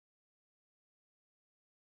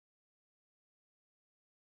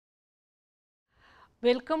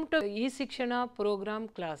Welcome to e-Shikshana program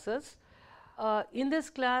classes. In this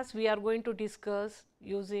class, we are going to discuss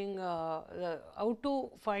using how to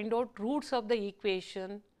find out roots of the equation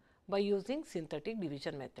by using synthetic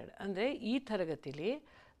division method. ಅಂದರೆ ಈ ತರಗತಿಯಲ್ಲಿ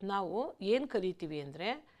ನಾವು ಏನು ಕಲಿತೀವಿ ಅಂದರೆ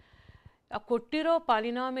ಕೊಟ್ಟಿರೋ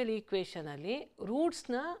polynomial ಈಕ್ವೇಷನಲ್ಲಿ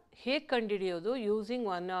ರೂಟ್ಸ್ನ ಹೇಗೆ ಕಂಡುಹಿಡಿಯೋದು using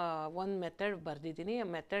one method ಬರೆದಿದ್ದೀನಿ. ಆ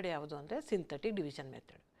ಮೆಥಡ್ ಯಾವುದು ಅಂದರೆ ಸಿಂಥೆಟಿಕ್ ಡಿವಿಷನ್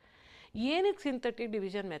ಮೆಥಡ್. ಏನಕ್ಕೆ ಸಿಂಥೆಟಿಕ್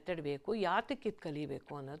ಡಿವಿಷನ್ ಮೆಥಡ್ ಬೇಕು, ಯಾತಕ್ಕೆ ಇದು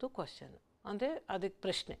ಕಲಿಬೇಕು ಅನ್ನೋದು ಕ್ವಶನ್, ಅಂದರೆ ಅದಕ್ಕೆ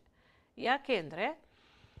ಪ್ರಶ್ನೆ. ಯಾಕೆ ಅಂದರೆ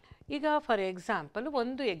ಈಗ ಫಾರ್ ಎಕ್ಸಾಂಪಲ್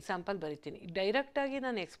ಒಂದು ಎಕ್ಸಾಂಪಲ್ ಬರಿತೀನಿ, ಡೈರೆಕ್ಟಾಗಿ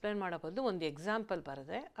ನಾನು ಎಕ್ಸ್ಪ್ಲೇನ್ ಮಾಡೋ ಬದಲು ಒಂದು ಎಕ್ಸಾಂಪಲ್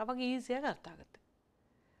ಬರೆದ್ರೆ ಆವಾಗ ಈಸಿಯಾಗಿ ಅರ್ಥ ಆಗುತ್ತೆ.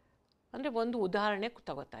 ಅಂದರೆ ಒಂದು ಉದಾಹರಣೆ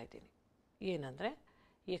ತಗೋತಾ ಇದ್ದೀನಿ. ಏನಂದರೆ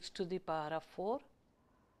X to the power of 4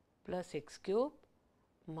 plus X cube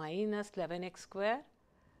minus 11x square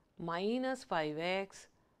minus 5x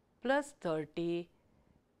plus 30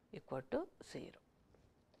 equal to 0.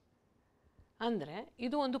 ಅಂದರೆ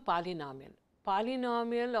ಇದು ಒಂದು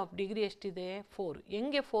ಪಾಲಿನಾಮಿಯಲ್ ಆಫ್ ಡಿಗ್ರಿ ಎಷ್ಟಿದೆ? 4.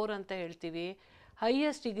 ಹೆಂಗೆ 4 ಅಂತ ಹೇಳ್ತೀವಿ?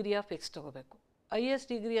 ಹೈಯೆಸ್ಟ್ ಡಿಗ್ರಿ ಆಫ್ ಎಕ್ಸ್ ತೊಗೋಬೇಕು. ಹೈಯೆಸ್ಟ್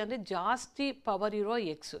ಡಿಗ್ರಿ ಅಂದರೆ ಜಾಸ್ತಿ ಪವರ್ ಇರೋ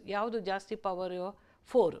ಎಕ್ಸು. ಯಾವುದು ಜಾಸ್ತಿ ಪವರ್ ಇರೋ?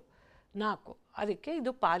 4, 4. ಅದಕ್ಕೆ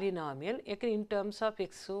ಇದು ಪಾಲಿನಾಮಿಯಲ್. ಯಾಕೆಂದರೆ ಇನ್ ಟರ್ಮ್ಸ್ ಆಫ್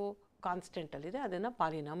ಎಕ್ಸು ಕಾನ್ಸ್ಟೆಂಟಲ್ಲಿದೆ, ಅದನ್ನು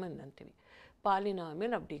ಪಾಲಿನಾಮಿಯಲ್ ಅಂತೀವಿ.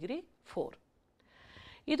 Polynomial of degree 4.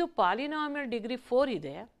 ಇದು ಪಾಲಿನಾಮಿಯಲ್ ಡಿಗ್ರಿ 4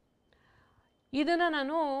 ಇದೆ. ಇದನ್ನು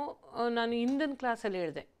ನಾನು ಹಿಂದಿನ ಕ್ಲಾಸಲ್ಲಿ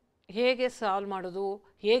ಹೇಳಿದೆ ಹೇಗೆ ಸಾಲ್ವ್ ಮಾಡೋದು,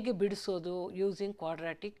 ಹೇಗೆ ಬಿಡಿಸೋದು ಯೂಸಿಂಗ್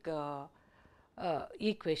ಕ್ವಾಡ್ರಾಟಿಕ್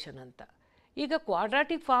ಈಕ್ವೇಷನ್ ಅಂತ. ಈಗ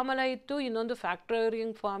ಕ್ವಾಡ್ರಾಟಿಕ್ ಫಾರ್ಮುಲಾ ಇತ್ತು, ಇನ್ನೊಂದು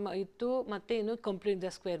ಫ್ಯಾಕ್ಟೋರಿಯಲ್ ಫಾರ್ಮ್ ಇತ್ತು, ಮತ್ತು ಇನ್ನು ಕಂಪ್ಲೀಟ್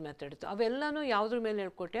ದ ಸ್ಕ್ವೇರ್ ಮೆಥಡ್ ಇತ್ತು. ಅವೆಲ್ಲನೂ ಯಾವುದ್ರ ಮೇಲೆ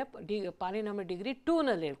ಹೇಳ್ಕೊಟ್ಟೆ? Polynomial degree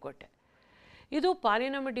 2ನಲ್ಲಿ ಹೇಳ್ಕೊಟ್ಟೆ. ಇದು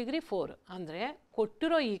ಪಾಲಿನಾಮಿಯಲ್ ಡಿಗ್ರಿ 4 ಅಂದರೆ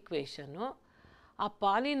ಕೊಟ್ಟಿರೋ ಈಕ್ವೇಷನ್ನು, ಆ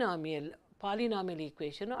ಪಾಲಿನಾಮಿಯಲ್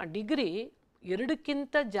ಈಕ್ವೇಷನ್ನು ಆ ಡಿಗ್ರಿ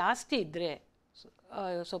 2ಕ್ಕಿಂತ ಜಾಸ್ತಿ ಇದ್ದರೆ,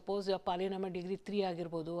 ಸಪೋಸ್ ಪಾಲಿನಾಮಿಯಲ್ ಡಿಗ್ರಿ 3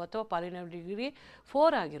 ಆಗಿರ್ಬೋದು, ಅಥವಾ ಪಾಲಿನಾಮಿಯಲ್ ಡಿಗ್ರಿ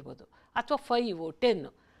 4 ಆಗಿರ್ಬೋದು, ಅಥವಾ 5,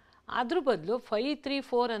 10. ಅದ್ರ ಬದಲು 5, 3,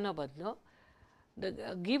 4 ಅನ್ನೋ ಬದಲು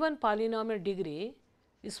the given polynomial degree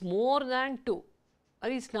is more than 2.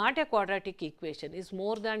 ಅದು is not A quadratic equation. Is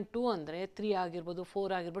more than 2 ಅಂದರೆ 3 ಆಗಿರ್ಬೋದು,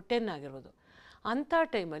 4 ಆಗಿರ್ಬೋದು, 10 ಆಗಿರ್ಬೋದು. ಅಂಥ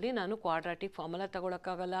ಟೈಮಲ್ಲಿ ನಾನು quadratic formula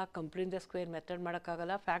ತೊಗೊಳಕ್ಕಾಗಲ್ಲ, complete the square method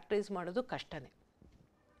ಮಾಡೋಕ್ಕಾಗಲ್ಲ, ಫ್ಯಾಕ್ಟರೈಸ್ ಮಾಡೋದು ಕಷ್ಟನೇ,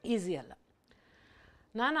 ಈಸಿ ಅಲ್ಲ.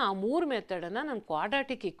 ನಾನು ಆ 3 ಮೆಥಡನ್ನು ನಾನು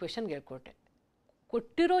ಕ್ವಾಡ್ರಾಟಿಕ್ ಈಕ್ವೇಷನ್ಗೆ ಹೇಳ್ಕೊಟ್ಟೆ.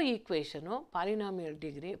 ಕೊಟ್ಟಿರೋ ಈಕ್ವೇಷನು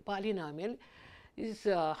polynomial is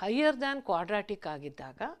higher than quadratic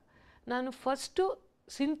ಆಗಿದ್ದಾಗ ನಾನು first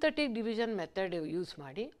synthetic division method use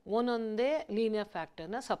ಮಾಡಿ ಒಂದೊಂದೇ ಲೀನಿಯರ್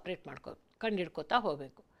ಫ್ಯಾಕ್ಟರ್ನ ಸಪ್ರೇಟ್ ಕಂಡುಹಿಡ್ಕೋತಾ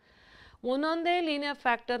ಹೋಗಬೇಕು. ಒಂದೊಂದೇ ಲೀನಿಯರ್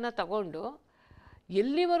ಫ್ಯಾಕ್ಟರ್ನ ತಗೊಂಡು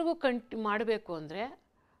ಎಲ್ಲಿವರೆಗೂ ಮಾಡಬೇಕು ಅಂದರೆ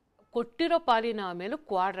ಕೊಟ್ಟಿರೋ ಪಾಲಿನಾಮಿಯಲ್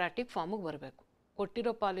ಕ್ವಾಡ್ರಾಟಿಕ್ ಫಾರ್ಮಿಗೆ ಬರಬೇಕು.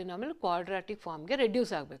 ಕೊಟ್ಟಿರೋ ಪಾಲಿನಾಮಿಯಲ್ ಕ್ವಾಡ್ರಾಟಿಕ್ ಫಾರ್ಮ್ಗೆ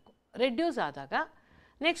ರೆಡ್ಯೂಸ್ ಆಗಬೇಕು. ರೆಡ್ಯೂಸ್ ಆದಾಗ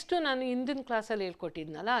ನೆಕ್ಸ್ಟು ನಾನು ಹಿಂದಿನ ಕ್ಲಾಸಲ್ಲಿ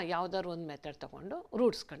ಹೇಳ್ಕೊಟ್ಟಿದ್ನಲ್ಲ, ಯಾವುದಾದ್ರು ಒಂದು ಮೆಥಡ್ ತೊಗೊಂಡು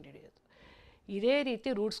ರೂಟ್ಸ್ ಕಂಡುಹಿಡಿಯೋದು. ಇದೇ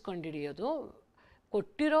ರೀತಿ ರೂಟ್ಸ್ ಕಂಡುಹಿಡಿಯೋದು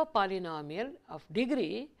ಕೊಟ್ಟಿರೋ polynomial of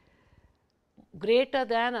degree greater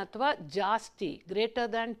than ಅಥವಾ ಜಾಸ್ತಿ,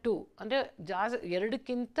 ಗ್ರೇಟರ್ ದ್ಯಾನ್ 2 ಅಂದರೆ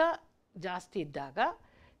 2ಕ್ಕಿಂತ ಜಾಸ್ತಿ ಇದ್ದಾಗ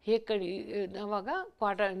ಆವಾಗ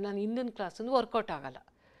ನಾನು ಹಿಂದಿನ ಕ್ಲಾಸಲ್ಲಿ ವರ್ಕೌಟ್ ಆಗಲ್ಲ.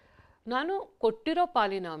 ನಾನು ಕೊಟ್ಟಿರೋ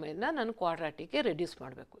ಪಾಲಿನಾಮಿಯಲ್ನ ನಾನು ಕ್ವಾಡ್ರಾಟಿಕ್ಗೆ ರೆಡ್ಯೂಸ್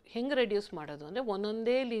ಮಾಡಬೇಕು. ಹೆಂಗೆ ರೆಡ್ಯೂಸ್ ಮಾಡೋದು ಅಂದರೆ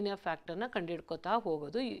ಒಂದೊಂದೇ ಲೀನಿಯರ್ ಫ್ಯಾಕ್ಟರ್ನ ಕಂಡುಹಿಡ್ಕೋತಾ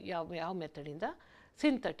ಹೋಗೋದು. ಯಾವ ಮೆಥಡಿಂದ?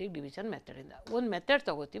 Synthetic division ಮೆಥಡಿಂದ. ಒಂದು ಮೆಥಡ್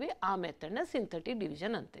ತೊಗೋತೀವಿ, ಆ ಮೆಥಡ್ನ ಸಿಂಥೆಟಿಕ್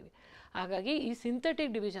ಡಿವಿಷನ್ ಅಂತೀವಿ. ಹಾಗಾಗಿ ಈ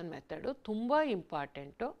ಸಿಂಥೆಟಿಕ್ ಡಿವಿಷನ್ ಮೆಥಡು ತುಂಬ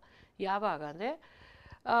ಇಂಪಾರ್ಟೆಂಟು. ಯಾವಾಗ ಅಂದರೆ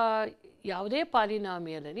ಯಾವುದೇ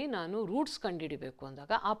ಪಾಲಿನಾಮಿಯಲಲ್ಲಿ ನಾನು ರೂಟ್ಸ್ ಕಂಡುಹಿಡಿಬೇಕು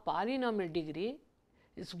ಅಂದಾಗ ಆ polynomial degree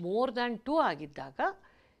is more than 2 ಆಗಿದ್ದಾಗ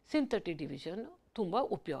ಸಿಂಥೆಟಿಕ್ ಡಿವಿಷನ್ ತುಂಬ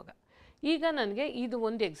ಉಪಯೋಗ. ಈಗ ನನಗೆ ಇದು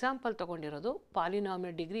ಒಂದು ಎಕ್ಸಾಂಪಲ್ ತೊಗೊಂಡಿರೋದು.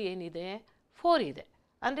 ಪಾಲಿನಾಮಿಯಲ್ ಡಿಗ್ರಿ ಏನಿದೆ? 4 ಇದೆ,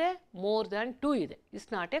 ಅಂದರೆ ಮೋರ್ ದ್ಯಾನ್ 2 ಇದೆ. It's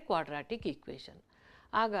not A quadratic equation.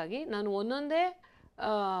 ಹಾಗಾಗಿ ನಾನು ಒಂದೊಂದೇ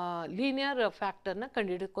ಲೀನಿಯರ್ ಫ್ಯಾಕ್ಟರ್ನ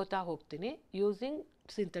ಕಂಡುಹಿಡ್ಕೋತಾ ಹೋಗ್ತೀನಿ ಯೂಸಿಂಗ್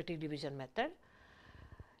ಸಿಂಥೆಟಿಕ್ ಡಿವಿಷನ್ ಮೆಥಡ್.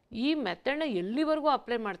 ಈ ಮೆಥಡ್ನ ಎಲ್ಲಿವರೆಗೂ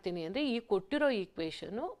ಅಪ್ಲೈ ಮಾಡ್ತೀನಿ ಅಂದರೆ ಈ ಕೊಟ್ಟಿರೋ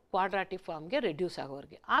ಈಕ್ವೇಷನ್ನು ಕ್ವಾಡ್ರಾಟಿಕ್ ಫಾರ್ಮ್ಗೆ ರೆಡ್ಯೂಸ್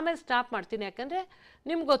ಆಗೋವರೆಗೆ. ಆಮೇಲೆ ಸ್ಟಾಪ್ ಮಾಡ್ತೀನಿ. ಯಾಕಂದರೆ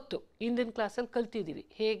ನಿಮ್ಗೆ ಗೊತ್ತು, ಹಿಂದಿನ ಕ್ಲಾಸಲ್ಲಿ ಕಲ್ತಿದ್ದೀವಿ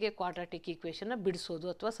ಹೇಗೆ ಕ್ವಾಡ್ರಾಟಿಕ್ ಈಕ್ವೇಷನ್ನ ಬಿಡಿಸೋದು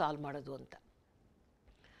ಅಥವಾ ಸಾಲ್ವ್ ಮಾಡೋದು ಅಂತ.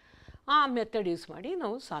 ಆ ಮೆಥಡ್ ಯೂಸ್ ಮಾಡಿ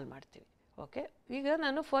ನಾವು ಸಾಲ್ವ್ ಮಾಡ್ತೀವಿ. ಓಕೆ,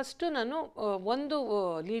 ಈಗ ಫಸ್ಟು ಒಂದು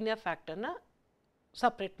ಲೀನಿಯರ್ ಫ್ಯಾಕ್ಟರ್ನ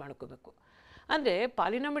ಸಪ್ರೇಟ್ ಮಾಡ್ಕೋಬೇಕು. ಅಂದರೆ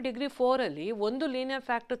ಪಾಲಿನಾಮಿಯಲ್ ಡಿಗ್ರಿ 4ಅಲ್ಲಿ ಒಂದು ಲೀನಿಯರ್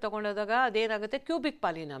ಫ್ಯಾಕ್ಟರ್ ತೊಗೊಂಡೋದಾಗ ಅದೇನಾಗುತ್ತೆ? ಕ್ಯೂಬಿಕ್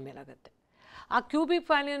ಪಾಲಿನಾಮಿಯಲ್ ಆಗುತ್ತೆ. ಆ ಕ್ಯೂಬಿಕ್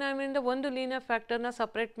ಪಾಲಿನಾಮಿಯಿಂದ ಒಂದು ಲೀನಿಯರ್ ಫ್ಯಾಕ್ಟರ್ನ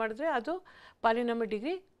ಸಪ್ರೇಟ್ ಮಾಡಿದ್ರೆ ಅದು ಪಾಲಿನಾಮಿಯಲ್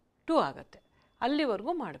ಡಿಗ್ರಿ 2 ಆಗುತ್ತೆ.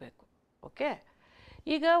 ಅಲ್ಲಿವರೆಗೂ ಮಾಡಬೇಕು. ಓಕೆ,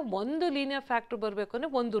 ಈಗ ಒಂದು ಲೀನಿಯರ್ ಫ್ಯಾಕ್ಟರ್ ಬರಬೇಕು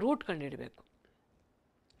ಅಂದರೆ ಒಂದು ರೂಟ್ ಕಂಡುಹಿಡಬೇಕು.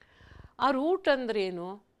 ಆ ರೂಟ್ ಅಂದರೆ ಏನು?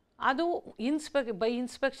 ಅದು ಬೈ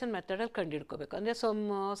ಇನ್ಸ್ಪೆಕ್ಷನ್ ಮೆಥಡಲ್ಲಿ ಕಂಡುಹಿಡ್ಕೋಬೇಕು. ಅಂದರೆ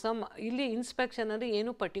ಇಲ್ಲಿ ಇನ್ಸ್ಪೆಕ್ಷನ್ ಅಂದರೆ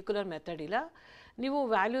ಏನು ಪರ್ಟಿಕ್ಯುಲರ್ ಮೆಥಡ್ ಇಲ್ಲ. ನೀವು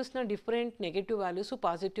ವ್ಯಾಲ್ಯೂಸ್ನ different negative values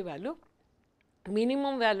positive value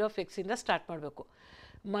minimum value of ಎಕ್ಸಿಂದ start ಮಾಡಬೇಕು.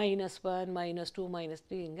 -1 -2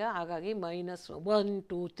 -3 ಹಿಂಗೆ. ಹಾಗಾಗಿ -1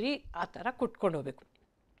 2 3 ಆ ಥರ ಕೊಟ್ಕೊಂಡು ಹೋಗ್ಬೇಕು.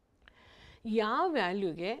 ಯಾವ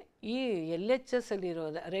ವ್ಯಾಲ್ಯೂಗೆ ಈ LHS ಅಲ್ಲಿರೋ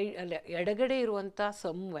ಎಡಗಡೆ ಇರುವಂಥ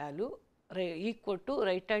some value equal to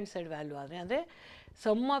right hand side value ಅಂದರೆ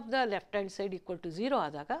some of the left hand side equal to 0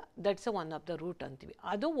 ಆದಾಗ that's one of the root ಅಂತೀವಿ.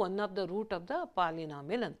 ಅದು one of the root of the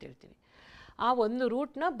polynomial ಅಂತೇಳ್ತೀವಿ. ಆ ಒಂದು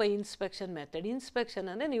ರೂಟ್ನ ಬೈ ಇನ್ಸ್ಪೆಕ್ಷನ್ ಮೆಥಡ್. ಇನ್ಸ್ಪೆಕ್ಷನ್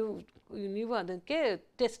ಅಂದರೆ ನೀವು ಅದಕ್ಕೆ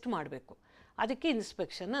test ಮಾಡಬೇಕು, ಅದಕ್ಕೆ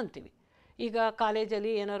ಇನ್ಸ್ಪೆಕ್ಷನ್ ಅಂತೀವಿ. ಈಗ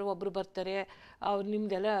ಕಾಲೇಜಲ್ಲಿ ಏನಾದ್ರು ಒಬ್ಬರು ಬರ್ತಾರೆ, ಅವ್ರು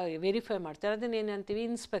ನಿಮ್ಮದೆಲ್ಲ ವೆರಿಫೈ ಮಾಡ್ತಾರೆ, ಅದನ್ನೇನು ಅಂತೀವಿ?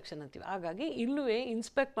 ಇನ್ಸ್ಪೆಕ್ಷನ್ ಅಂತೀವಿ. ಹಾಗಾಗಿ ಇಲ್ಲೂ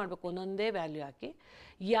ಇನ್ಸ್ಪೆಕ್ಟ್ ಮಾಡಬೇಕು, ಒಂದೊಂದೇ ವ್ಯಾಲ್ಯೂ ಹಾಕಿ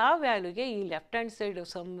ಯಾವ ವ್ಯಾಲ್ಯೂಗೆ ಈ ಲೆಫ್ಟ್ ಹ್ಯಾಂಡ್ ಸೈಡ್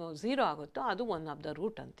ಸಮ್ 0 ಆಗುತ್ತೋ ಅದು ಒನ್ ಆಫ್ ದ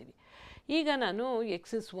ರೂಟ್ ಅಂತೀವಿ. ಈಗ ನಾನು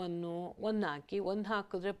x is 1 ಹಾಕಿ 1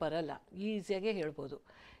 ಹಾಕಿದ್ರೆ ಬರಲ್ಲ, ಈಸಿಯಾಗೆ ಹೇಳ್ಬೋದು.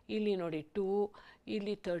 ಇಲ್ಲಿ ನೋಡಿ 2,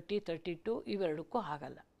 ಇಲ್ಲಿ 30 32 ಇವೆರಡಕ್ಕೂ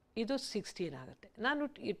ಆಗಲ್ಲ, ಇದು 16 ಆಗುತ್ತೆ. ನಾನು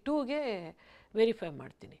 2ಗೆ ವೆರಿಫೈ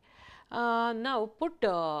ಮಾಡ್ತೀನಿ. ನಾವು ಪುಟ್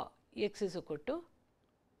x is equal to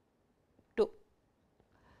 2.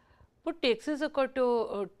 Put x is equal to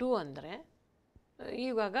 2 ಅಂದರೆ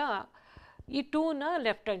ಇವಾಗ ಈ 2ನ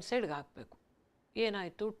ಲೆಫ್ಟ್ ಹ್ಯಾಂಡ್ ಸೈಡ್ಗೆ ಹಾಕಬೇಕು.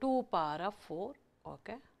 ಏನಾಯಿತು? 2 power of 4.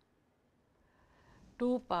 Okay,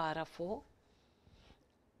 2 power of 4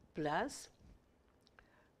 plus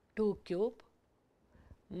 2 cube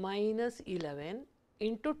minus 11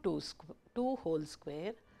 into 2 whole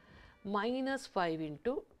square minus 5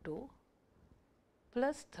 into 2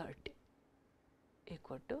 plus 30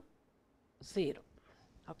 equal to 0.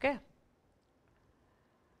 Okay,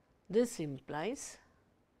 this implies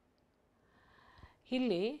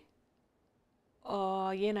ಇಲ್ಲಿ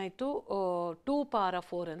ಏನಾಯಿತು? 2 power of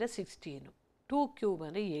 4 ಅಂದರೆ 16, 2 cube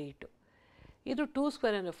ಅಂದರೆ 8, ಇದು 2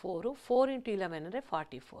 square ಅಂದರೆ 4, 4 into 11 ಅಂದರೆ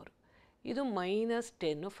 44, ಇದು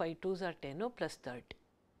 -10, 5 2s are 10 ಪ್ಲಸ್ 30.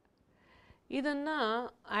 ಇದನ್ನು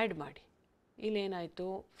ಆ್ಯಡ್ ಮಾಡಿ, ಇಲ್ಲೇನಾಯಿತು?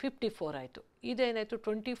 54 ಆಯಿತು. ಇದೇನಾಯಿತು?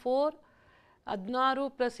 24, 16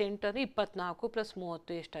 ಪ್ಲಸ್ 8 ಅಂದರೆ 24 ಪ್ಲಸ್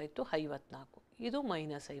 30 ಎಷ್ಟಾಯಿತು? 54. ಇದು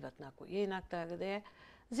 -54. ಏನಾಗ್ತಾ ಇದೆ?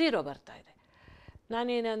 0 ಬರ್ತಾಯಿದೆ.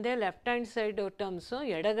 ನಾನೇನಂದೆ? ಲೆಫ್ಟ್ ಹ್ಯಾಂಡ್ ಸೈಡ್ ಟರ್ಮ್ಸು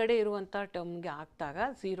ಎಡಗಡೆ ಇರುವಂಥ ಟರ್ಮ್ಗೆ ಹಾಕಿದಾಗ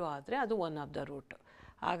 0 ಆದರೆ ಅದು ಒನ್ ಆಫ್ ದ ರೂಟ್.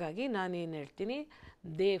 ಹಾಗಾಗಿ ನಾನೇನು ಹೇಳ್ತೀನಿ?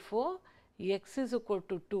 Therefore x is equal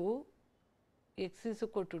to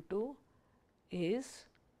 2 is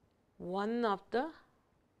one of the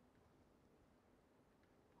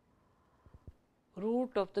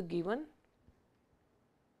root of the given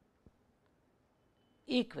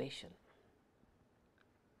equation.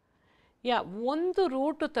 ಒಂದು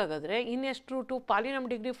ರೂಟು ತೆಗೆದ್ರೆ ಇನ್ನೆಷ್ಟು ರೂಟು? ಪಾಲಿನಾಮ್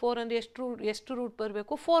ಡಿಗ್ರಿ 4 ಅಂದರೆ ಎಷ್ಟು ರೂಟ್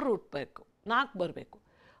ಬರಬೇಕು? 4 ರೂಟ್ ಬೇಕು, 4 ಬರಬೇಕು.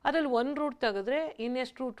 ಅದರಲ್ಲಿ 1 ರೂಟ್ ತೆಗೆದ್ರೆ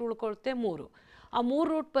ಇನ್ನೆಷ್ಟು ರೂಟ್ ಉಳ್ಕೊಳುತ್ತೆ? 3. ಆ 3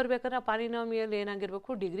 ರೂಟ್ ಬರಬೇಕಾದ್ರೆ ಆ ಪಾಲಿನಾಮಿಯಲ್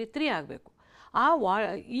ಏನಾಗಿರಬೇಕು? ಡಿಗ್ರಿ 3 ಆಗಬೇಕು.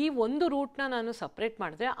 ಈ ಒಂದು ರೂಟ್ನ ನಾನು ಸಪ್ರೇಟ್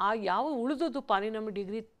ಮಾಡಿದ್ರೆ ಆ ಯಾವ ಉಳಿದದ್ದು ಪಾಲಿನಾಮಿ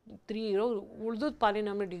ಡಿಗ್ರಿ 3 ಇರೋ ಉಳಿದದ್ದು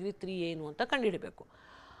ಪಾಲಿನಾಮಿ ಡಿಗ್ರಿ 3 ಏನು ಅಂತ ಕಂಡುಹಿಡಬೇಕು.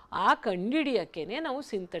 ಆ ಕಂಡುಹಿಡಿಯೋಕ್ಕೇ ನಾವು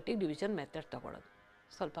ಸಿಂಥೆಟಿಕ್ ಡಿವಿಷನ್ ಮೆಥಡ್ ತಗೊಳ್ಳೋದು.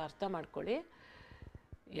 ಸ್ವಲ್ಪ ಅರ್ಥ ಮಾಡ್ಕೊಳ್ಳಿ.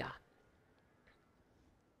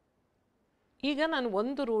 ಈಗ ನಾನು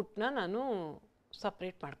ಒಂದು ರೂಟ್ನ ನಾನು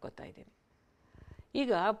ಸಪ್ರೇಟ್ ಮಾಡ್ಕೋತಾ ಇದ್ದೀನಿ.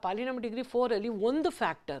 ಈಗ ಪಾಲಿನಾಮ್ ಡಿಗ್ರಿ 4ಅಲ್ಲಿ ಒಂದು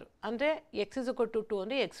ಫ್ಯಾಕ್ಟರ್ ಅಂದರೆ x is equal to 2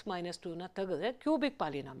 ಅಂದರೆ x - 2ನ ತೆಗೆದ್ರೆ ಕ್ಯೂಬಿಕ್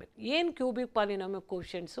ಪಾಲಿನಾಮಿಲ್. ಏನು ಕ್ಯೂಬಿಕ್ ಪಾಲಿನಾಮಿಲ್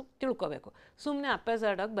ಕೋಶೆಂಟ್ಸು ತಿಳ್ಕೊಬೇಕು, ಸುಮ್ಮನೆ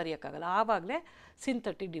ಅಪೆಸಾರ್ಡಾಗಿ ಬರೆಯೋಕ್ಕಾಗಲ್ಲ. ಆವಾಗಲೇ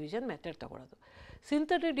ಸಿಂಥೆಟಿಕ್ ಡಿವಿಷನ್ ಮೆಥಡ್ ತೊಗೊಳ್ಳೋದು.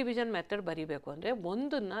 ಸಿಂಥೆಟಿಕ್ ಡಿವಿಷನ್ ಮೆಥಡ್ ಬರೀಬೇಕು ಅಂದರೆ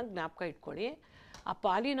ಒಂದನ್ನು ಜ್ಞಾಪಕ ಇಟ್ಕೊಳ್ಳಿ, ಆ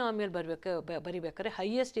ಪಾಲಿನಾಮಿಯಲ್ ಬರಿಬೇಕಾದ್ರೆ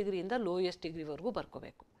ಹೈಯೆಸ್ಟ್ ಡಿಗ್ರಿಯಿಂದ ಲೋಯೆಸ್ಟ್ ಡಿಗ್ರಿವರೆಗೂ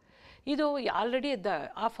ಬರ್ಕೋಬೇಕು. ಇದು ಆಲ್ರೆಡಿ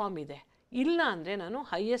ಆ ಫಾರ್ಮ್ ಇದೆ. ಇಲ್ಲ ಅಂದರೆ ನಾನು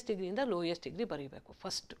ಹೈಯೆಸ್ಟ್ ಡಿಗ್ರಿಯಿಂದ ಲೋಯೆಸ್ಟ್ ಡಿಗ್ರಿ ಬರೀಬೇಕು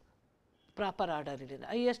first, proper ಆರ್ಡರಿಲಿಂದ.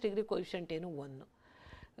 Highest degree coefficient ಏನು? 1,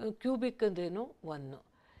 ಕ್ಯೂಬಿಕ್ ಅಂದ್ರೇನು? 1,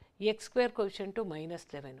 x² ಕೋಎಫಿಷಿಯಂಟು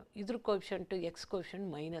 -11, ಇದ್ರ ಕೋಎಫಿಷಿಯಂಟು x ಕೋಎಫಿಷಿಯಂಟ್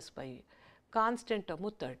 -5, ಕಾನ್ಸ್ಟೆಂಟ್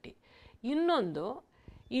ಟರ್ಮು 30. ಇನ್ನೊಂದು,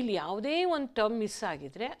 ಇಲ್ಲಿ ಯಾವುದೇ ಒಂದು ಟರ್ಮ್ ಮಿಸ್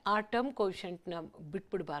ಆಗಿದರೆ ಆ ಟರ್ಮ್ ಕೋಎಫಿಷಿಯಂಟ್ನ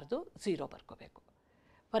ಬಿಟ್ಬಿಡಬಾರ್ದು, 0 ಬರ್ಕೋಬೇಕು.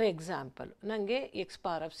 ಫಾರ್ ಎಕ್ಸಾಂಪಲ್ ನನಗೆ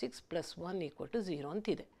x⁻6 + 1 = 0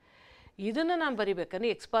 ಅಂತಿದೆ. ಇದನ್ನು ನಾನು ಬರಿಬೇಕಂದ್ರೆ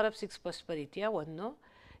x⁻6 first ಬರೀತೀಯ 1,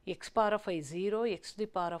 x⁻5 0,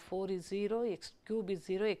 x⁻4 is 0, x³ is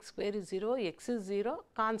 0, x² is 0, x is 0,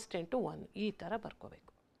 constant 1, ಈ ಥರ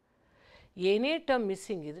ಬರ್ಕೋಬೇಕು. ಏನೇ ಟರ್ಮ್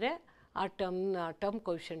ಮಿಸ್ಸಿಂಗ್ ಇದ್ದರೆ ಆ ಟರ್ಮ್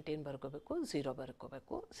ಕೋಎಫಿಷಿಯಂಟ್ ಏನು ಬರ್ಕೋಬೇಕು? 0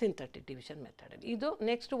 ಬರ್ಕೋಬೇಕು ಸಿಂಥೆಟಿಕ್ ಡಿವಿಷನ್ ಮೆಥಡಲ್ಲಿ. ಇದು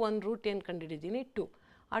ನೆಕ್ಸ್ಟ್ ಒಂದು ರೂಟ್ ಏನು ಕಂಡುಹಿಡಿದ್ದೀನಿ? 2.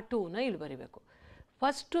 ಆ 2ನ ಇಲ್ಲಿ ಬರಿಬೇಕು.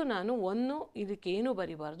 ಫಸ್ಟು ನಾನು 1 ಇದಕ್ಕೇನು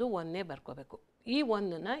ಬರಿಬಾರ್ದು, 1ನೇ ಬರ್ಕೋಬೇಕು. ಈ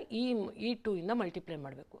 1ನ ಈ 2ಇಂದ ಮಲ್ಟಿಪ್ಲೈ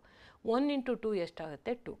ಮಾಡಬೇಕು. 1 × 2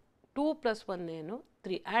 ಎಷ್ಟಾಗುತ್ತೆ? 2. 2 + 1 ಏನು?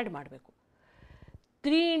 3. ಆ್ಯಡ್ ಮಾಡಬೇಕು.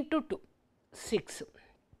 3 × 2 6.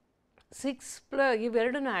 6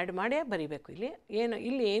 ಇವೆರಡನ್ನ ಆ್ಯಡ್ ಮಾಡೇ ಬರಿಬೇಕು.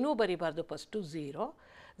 ಇಲ್ಲಿ ಏನೂ ಬರಿಬಾರ್ದು. ಫಸ್ಟು 0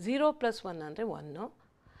 + 1 ಅಂದರೆ 1.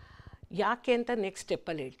 ಯಾಕೆ ಅಂತ ನೆಕ್ಸ್ಟ್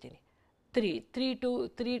ಸ್ಟೆಪ್ಪಲ್ಲಿ ಹೇಳ್ತೀನಿ. 2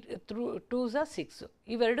 6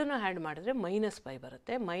 ಇವೆರಡನ್ನೂ ಆ್ಯಡ್ ಮಾಡಿದ್ರೆ -5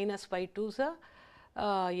 ಬರುತ್ತೆ. -5 2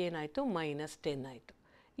 ಏನಾಯಿತು -10 ಆಯಿತು.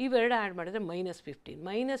 ಇವೆರಡು ಆ್ಯಡ್ ಮಾಡಿದ್ರೆ -15.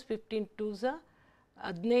 -15 2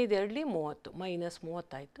 15 2 30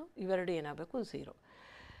 -30 ಆಯಿತು. ಇವೆರಡು ಏನಾಗಬೇಕು 0.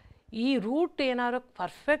 ಈ ರೂಟ್ ಏನಾದ್ರು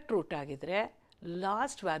ಪರ್ಫೆಕ್ಟ್ ರೂಟ್ ಆಗಿದ್ದರೆ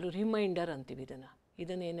ಲಾಸ್ಟ್ ವ್ಯಾಲ್ಯೂ ರಿಮೈಂಡರ್ ಅಂತೀವಿ.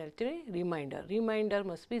 ಇದನ್ನು ಏನು ಹೇಳ್ತೀವಿ, ರಿಮೈಂಡರ್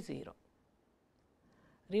ಮಸ್ಟ್ ಬಿ 0.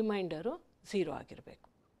 ರಿಮೈಂಡರು 0 ಆಗಿರಬೇಕು.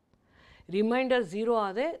 ರಿಮೈಂಡರ್ 0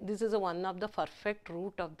 ಆದರೆ this is one of the perfect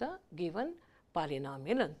root of the given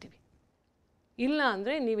polynomial ಅಂತೀವಿ. ಇಲ್ಲ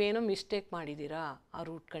ಅಂದರೆ ನೀವೇನೋ ಮಿಸ್ಟೇಕ್ ಮಾಡಿದ್ದೀರಾ ಆ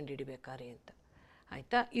ರೂಟ್ ಕಂಡುಹಿಡಿಬೇಕಾರೆ ಅಂತ.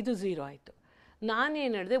 ಆಯಿತಾ, ಇದು 0 ಆಯಿತು.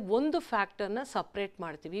 ನಾನೇನು ಹೇಳಿದೆ, ಒಂದು ಫ್ಯಾಕ್ಟರ್ನ ಸಪ್ರೇಟ್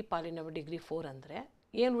ಮಾಡ್ತೀವಿ ಪಾಲಿನಾಮಿಯಲ್ ಡಿಗ್ರಿ 4 ಅಂದರೆ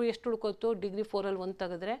ಏನು ಎಷ್ಟು ಉಳ್ಕೊತು, ಡಿಗ್ರಿ 4ಅಲ್ಲಿ 1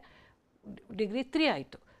 ತೆಗೆದ್ರೆ ಡಿಗ್ರಿ 3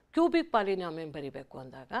 ಆಯಿತು. ಕ್ಯೂಬಿಕ್ ಪಾಲಿನಾಮಿಯಲ್ ಬರೀಬೇಕು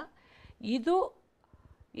ಅಂದಾಗ ಇದು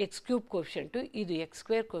x³ ಕೋಫಿಷಿಯಂಟು, ಇದು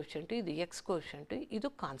x² ಕೋಫಿಷಿಯಂಟು, ಇದು x ಕೋಫಿಷಿಯಂಟು, ಇದು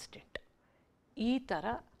ಕಾನ್ಸ್ಟೆಂಟ್. ಈ ಥರ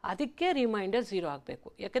ಅದಕ್ಕೆ ರಿಮೈಂಡರ್ 0 ಆಗಬೇಕು.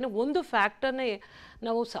 ಯಾಕೆಂದರೆ ಒಂದು ಫ್ಯಾಕ್ಟರ್ನ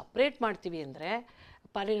ನಾವು ಸಪ್ರೇಟ್ ಮಾಡ್ತೀವಿ ಅಂದರೆ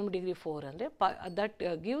ಪಾಲಿನಾಮಿಯಲ್ ಡಿಗ್ರಿ 4 ಅಂದರೆ ದಟ್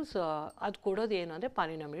ಗಿವ್ಸ್ ಅದು ಕೊಡೋದು ಏನು ಅಂದರೆ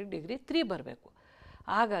ಪಾಲಿನಾಮಿಯಲ್ ಡಿಗ್ರಿ 3 ಬರಬೇಕು.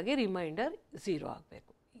 ಹಾಗಾಗಿ ರಿಮೈಂಡರ್ 0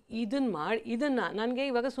 ಆಗಬೇಕು. ಇದನ್ನು ನನಗೆ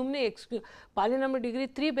ಇವಾಗ ಸುಮ್ಮನೆ ಪಾಲಿನಾಮಿಯಲ್ ಡಿಗ್ರಿ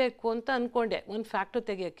 3 ಬೇಕು ಅಂತ ಅಂದ್ಕೊಂಡೆ ಒಂದು ಫ್ಯಾಕ್ಟರ್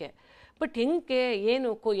ತೆಗಿಯೋಕ್ಕೆ. ಬಟ್ ಹೆಂಗೆ ಏನು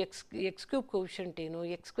x³ ಕೋಫಿಷಿಯಂಟ್ ಏನು,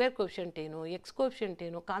 x² ಕೋಫಿಷಿಯಂಟ್ ಏನು, x ಕೋಫಿಷಿಯಂಟ್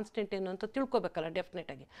ಏನು, ಕಾನ್ಸ್ಟೆಂಟ್ ಏನು ಅಂತ ತಿಳ್ಕೊಬೇಕಲ್ಲ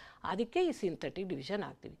ಡೆಫಿನೆಟಾಗಿ. ಅದಕ್ಕೆ ಈ ಸಿಂಥೆಟಿಕ್ ಡಿವಿಷನ್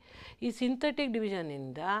ಆಗ್ತೀವಿ. ಈ ಸಿಂಥೆಟಿಕ್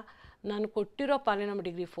ಡಿವಿಷನಿಂದ ನಾನು ಕೊಟ್ಟಿರೋ polynomial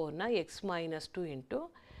degree 4ನ x -2 into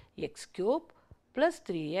x³ plus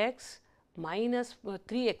 3x minus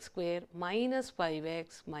 3x² minus 5x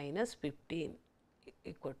minus 15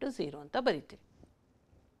 = 0 ಅಂತ ಬರಿತೀವಿ.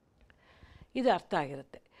 ಇದು ಅರ್ಥ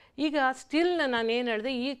ಆಗಿರುತ್ತೆ. ಈಗ ಸ್ಟಿಲ್ ನಾನೇನು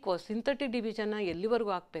ಹೇಳಿದೆ, ಈ ಸಿಂಥೆಟಿಕ್ ಡಿವಿಷನ್ನ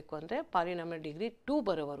ಎಲ್ಲಿವರೆಗೂ ಹಾಕಬೇಕು ಅಂದರೆ ಪಾಲಿನಾಮಿಯಲ್ ಡಿಗ್ರಿ 2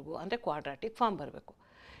 ಬರೋವರೆಗೂ, ಅಂದರೆ ಕ್ವಾಡ್ರಾಟಿಕ್ ಫಾರ್ಮ್ ಬರಬೇಕು.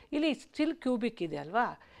 ಇಲ್ಲಿ ಸ್ಟಿಲ್ ಕ್ಯೂಬಿಕ್ ಇದೆ ಅಲ್ವಾ,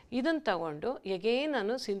 ಇದನ್ನು ತಗೊಂಡು ಎಗೇನ್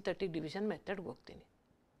ನಾನು ಸಿಂಥೆಟಿಕ್ ಡಿವಿಷನ್ ಮೆಥಡ್ಗೆ ಹೋಗ್ತೀನಿ.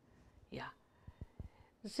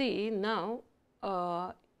 ಸಿ ನಾವು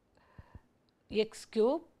x³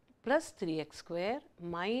 plus 3x²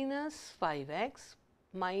 minus 5x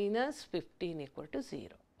minus 15 =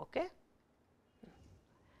 0. Okay,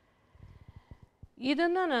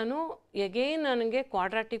 ಇದನ್ನು ನಾನು ಎಗೇನ್ ನನಗೆ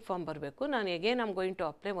ಕ್ವಾಡ್ರಾಟಿಕ್ ಫಾರ್ಮ್ ಬರಬೇಕು. ನಾನು again I'm going to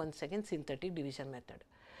apply once again synthetic division method.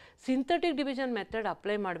 Synthetic division method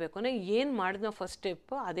apply ಮಾಡಬೇಕು ಅಂದರೆ ಏನು ಮಾಡಿದ್ನೋ ಫಸ್ಟ್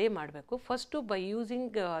ಸ್ಟೆಪ್ ಅದೇ ಮಾಡಬೇಕು. First by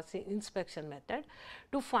using inspection method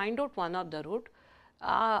to find out one of the root.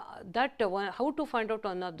 How to find out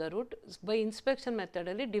one of the root by inspection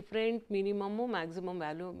ಮೆಥಡಲ್ಲಿ different minimum maximum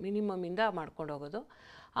value ಮಿನಿಮಮಿಂದ ಮಾಡ್ಕೊಂಡು ಹೋಗೋದು.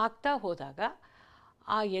 ಆಗ್ತಾ ಹೋದಾಗ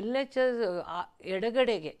ಆ LHS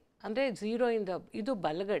ಎಡಗಡೆಗೆ ಅಂದರೆ 0 ಇಂದ ಇದು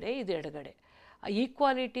ಬಲಗಡೆ, ಇದು ಎಡಗಡೆ,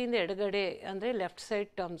 ಈಕ್ವಾಲಿಟಿಯಿಂದ ಎಡಗಡೆ ಅಂದರೆ ಲೆಫ್ಟ್ ಸೈಡ್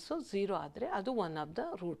ಟರ್ಮ್ಸು 0 ಆದರೆ ಅದು ಒನ್ ಆಫ್ ದ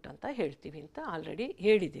ರೂಟ್ ಅಂತ ಹೇಳ್ತೀವಿ ಅಂತ ಆಲ್ರೆಡಿ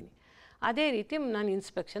ಹೇಳಿದ್ದೀನಿ. ಅದೇ ರೀತಿ ನಾನು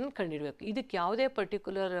ಇನ್ಸ್ಪೆಕ್ಷನ್ ಕಂಡುಹಿಡಬೇಕು. ಇದಕ್ಕೆ ಯಾವುದೇ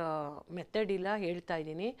ಪರ್ಟಿಕ್ಯುಲರ್ ಮೆಥಡ್ ಇಲ್ಲ, ಹೇಳ್ತಾ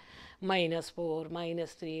ಇದ್ದೀನಿ. -4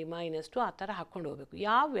 -3 -2 ಆ ಥರ ಹಾಕ್ಕೊಂಡು ಹೋಗಬೇಕು.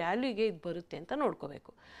 ಯಾವ ವ್ಯಾಲ್ಯೂಗೆ ಇದು ಬರುತ್ತೆ ಅಂತ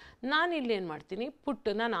ನೋಡ್ಕೋಬೇಕು. ನಾನು ಇಲ್ಲಿ ಏನು ಮಾಡ್ತೀನಿ,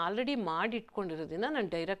 ನಾನು ಆಲ್ರೆಡಿ ಮಾಡಿ ಇಟ್ಕೊಂಡಿರೋದ್ರಿಂದ ನಾನು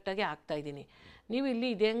ಡೈರೆಕ್ಟಾಗಿ ಹಾಕ್ತಾಯಿದ್ದೀನಿ. ನೀವು ಇಲ್ಲಿ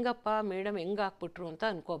ಇದು ಹೆಂಗಪ್ಪ ಮೇಡಮ್ ಹೆಂಗೆ ಹಾಕ್ಬಿಟ್ರು ಅಂತ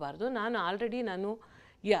ಅಂದ್ಕೋಬಾರ್ದು. ನಾನು ಆಲ್ರೆಡಿ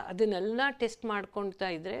ಅದನ್ನೆಲ್ಲ ಟೆಸ್ಟ್ ಮಾಡ್ಕೊಳ್ತಾ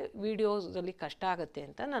ಇದ್ದರೆ ವೀಡಿಯೋಸಲ್ಲಿ ಕಷ್ಟ ಆಗುತ್ತೆ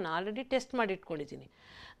ಅಂತ ನಾನು ಆಲ್ರೆಡಿ ಟೆಸ್ಟ್ ಮಾಡಿ ಇಟ್ಕೊಂಡಿದ್ದೀನಿ.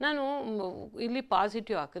 ನಾನು ಇಲ್ಲಿ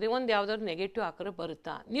ಪಾಸಿಟಿವ್ ಹಾಕಿದ್ರೆ ಒಂದು ಯಾವುದಾದ್ರು ನೆಗೆಟಿವ್ ಹಾಕಿದ್ರೆ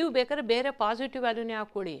ಬರುತ್ತಾ, ನೀವು ಬೇಕಾದ್ರೆ ಬೇರೆ ಪಾಸಿಟಿವ್ ವ್ಯಾಲ್ಯೂನೇ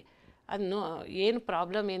ಹಾಕ್ಕೊಳ್ಳಿ, ಅದನ್ನು ಏನು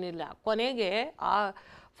ಪ್ರಾಬ್ಲಮ್ ಏನಿಲ್ಲ. ಕೊನೆಗೆ ಆ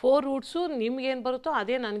 4 ರೂಟ್ಸು ನಿಮ್ಗೇನು ಬರುತ್ತೋ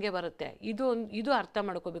ಅದೇ ನನಗೆ ಬರುತ್ತೆ. ಇದು ಅರ್ಥ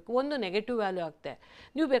ಮಾಡ್ಕೋಬೇಕು. ಒಂದು ನೆಗೆಟಿವ್ ವ್ಯಾಲ್ಯೂ ಆಗ್ತೆ,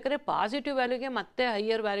 ನೀವು ಬೇಕಾದ್ರೆ ಪಾಸಿಟಿವ್ ವ್ಯಾಲ್ಯೂಗೆ ಮತ್ತೆ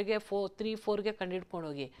ಹೈಯರ್ ವ್ಯಾಲ್ಯೂಗೆ 3 4ಗೆ ಕಂಡುಹಿಡ್ಕೊಂಡು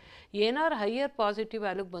ಹೋಗಿ. ಏನಾದ್ರು ಹೈಯರ್ ಪಾಸಿಟಿವ್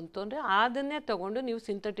ವ್ಯಾಲ್ಯೂಗೆ ಬಂತು ಅಂದರೆ ಅದನ್ನೇ ತೊಗೊಂಡು ನೀವು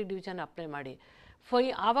ಸಿಂಥೆಟಿಕ್ ಡಿವಿಷನ್ ಅಪ್ಲೈ ಮಾಡಿ.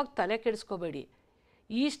 ಆವಾಗ ತಲೆ ಕೆಡಿಸ್ಕೋಬೇಡಿ.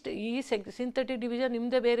 ಈ ಸಿಂಥೆಟಿಕ್ ಡಿವಿಷನ್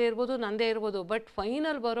ನಿಮ್ಮದೇ ಬೇರೆ ಇರ್ಬೋದು, ನನ್ನದೇ ಇರ್ಬೋದು, ಬಟ್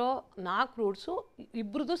ಫೈನಲ್ ಬರೋ 4 ರೂಟ್ಸು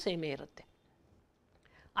ಇಬ್ಬರದು ಸೇಮೇ ಇರುತ್ತೆ.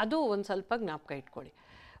 ಅದು ಒಂದು ಸ್ವಲ್ಪ ಜ್ಞಾಪಕ ಇಟ್ಕೊಳ್ಳಿ.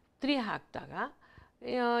 3 ಹಾಕಿದಾಗ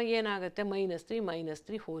ಏನಾಗುತ್ತೆ, -3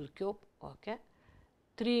 -3 whole cube. Okay,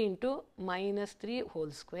 3 × -3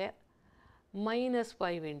 whole square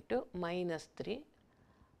 -5 × -3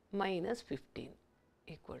 -15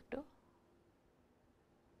 =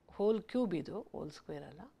 whole cube. ಇದು ಹೋಲ್ ಸ್ಕ್ವೇರ್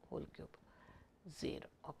ಅಲ್ಲ, ಹೋಲ್ ಕ್ಯೂಬ್ 0.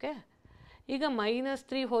 ಓಕೆ, ಈಗ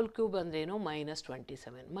 -3 ಹೋಲ್ ಕ್ಯೂಬ್ ಅಂದ್ರೇನು,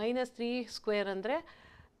 -27. -3 ಸ್ಕ್ವೇರ್ ಅಂದರೆ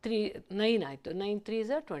 9 ಆಯಿತು. 9 3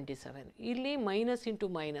 = 27. ಇಲ್ಲಿ ಮೈನಸ್ ಇಂಟು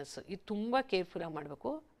ಮೈನಸ್ ಇದು ತುಂಬ ಕೇರ್ಫುಲ್ಲಾಗಿ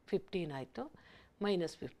ಮಾಡಬೇಕು. 15 ಆಯಿತು,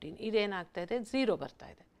 -15 ಇದೇನಾಗ್ತಾಯಿದೆ 0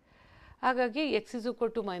 ಬರ್ತಾಯಿದೆ. ಹಾಗಾಗಿ x =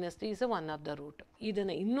 -3 is one of the root.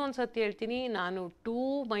 ಇದನ್ನು ಇನ್ನೊಂದು ಸರ್ತಿ ಹೇಳ್ತೀನಿ, ನಾನು 2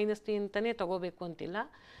 -3 ಅಂತಲೇ ತೊಗೋಬೇಕು ಅಂತಿಲ್ಲ.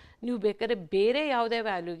 ನೀವು ಬೇಕಾದ್ರೆ ಬೇರೆ ಯಾವುದೇ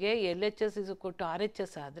ವ್ಯಾಲ್ಯೂಗೆ LHS =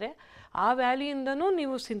 RHS ಆದರೆ ಆ ವ್ಯಾಲ್ಯೂಯಿಂದನೂ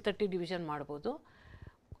ನೀವು ಸಿಂಥೆಟಿಕ್ ಡಿವಿಷನ್ ಮಾಡ್ಬೋದು.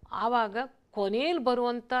 ಆವಾಗ ಕೊನೆಯಲ್ಲಿ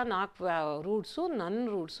ಬರುವಂಥ 4 ರೂಟ್ಸು ನನ್ನ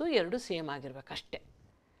ರೂಟ್ಸು 2 ಸೇಮ್ ಆಗಿರ್ಬೇಕು ಅಷ್ಟೇ.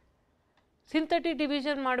 ಸಿಂಥೆಟಿಕ್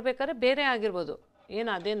ಡಿವಿಷನ್ ಮಾಡಬೇಕಾದ್ರೆ ಬೇರೆ ಆಗಿರ್ಬೋದು, ಏನು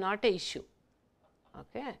ಅದೇ ನಾಟ್ ಎ ಇಶ್ಯೂ.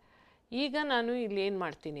 ಓಕೆ, ಈಗ ನಾನು ಇಲ್ಲಿ ಏನು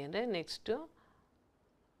ಮಾಡ್ತೀನಿ ಅಂದರೆ ನೆಕ್ಸ್ಟು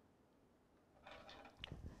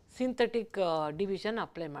ಸಿಂಥೆಟಿಕ್ ಡಿವಿಷನ್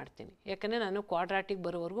ಅಪ್ಲೈ ಮಾಡ್ತೀನಿ. ಯಾಕಂದರೆ ನಾನು ಕ್ವಾಡ್ರಾಟಿಕ್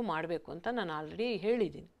ಬರೋವರೆಗೂ ಮಾಡಬೇಕು ಅಂತ ನಾನು ಆಲ್ರೆಡಿ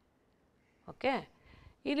ಹೇಳಿದ್ದೀನಿ. ಓಕೆ,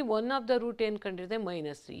 ಇಲ್ಲಿ ಒನ್ ಆಫ್ ದ ರೂಟ್ ಏನು ಕಂಡಿದೆ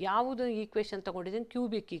 -3. ಯಾವುದು ಈಕ್ವೇಷನ್ ತೊಗೊಂಡಿದ್ದೀನಿ?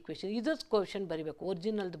 Cubic equation. ಇದು ಕ್ವಶನ್ ಬರೀಬೇಕು,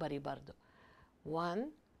 ಒರಿಜಿನಲ್ದು ಬರೀಬಾರ್ದು. 1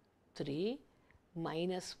 3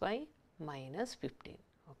 -5 -15.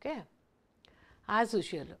 Okay, as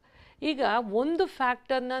usual. ಈಗ ಒಂದು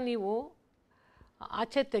ಫ್ಯಾಕ್ಟರ್ನ ನೀವು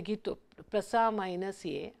ಆಚೆ ತೆಗೀತು, ಪ್ಲಸ್ ಮೈನಸ್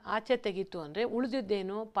ಎ ಆಚೆ ತೆಗೀತು ಅಂದರೆ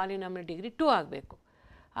ಉಳಿದಿದ್ದೇನು? ಪಾಲಿನಾಮಿಯಲ್ ಡಿಗ್ರಿ 2 ಆಗಬೇಕು.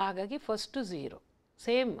 ಹಾಗಾಗಿ ಫಸ್ಟು 0,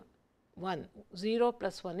 ಸೇಮ್ 1, 0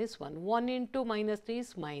 + 1 is 1. 1 × -3 is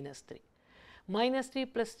 -3. -3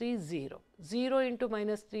 + 3 0. 0 ×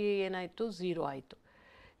 -3 ಏನಾಯಿತು? 0 ಆಯಿತು.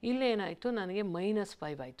 ಇಲ್ಲೇನಾಯಿತು? ನನಗೆ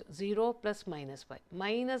 -5 ಆಯಿತು. 0 + -5.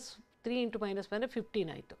 -3 × -5 ಅಂದರೆ 15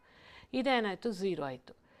 ಆಯಿತು. ಇದೇನಾಯಿತು? 0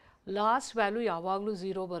 ಆಯಿತು. ಲಾಸ್ಟ್ ವ್ಯಾಲ್ಯೂ ಯಾವಾಗಲೂ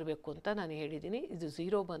 0 ಬರಬೇಕು ಅಂತ ನಾನು ಹೇಳಿದ್ದೀನಿ. ಇದು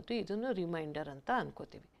 0 ಬಂತು, ಇದನ್ನು ರಿಮೈಂಡರ್ ಅಂತ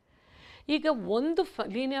ಅನ್ಕೋತೀವಿ. ಈಗ ಒಂದು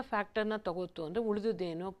ಲೀನಿಯರ್ ಫ್ಯಾಕ್ಟರ್ನ ತಗೋತು ಅಂದರೆ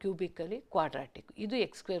ಉಳಿದುದೇನೋ ಕ್ಯೂಬಿಕಲಿ ಕ್ವಾಡ್ರಾಟಿಕ್. ಇದು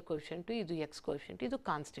x² ಕೋಷೆಂಟು, ಇದು x ಕೋಷೆಂಟ್, ಇದು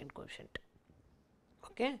ಕಾನ್ಸ್ಟೆಂಟ್ ಕೋಷೆಂಟ್.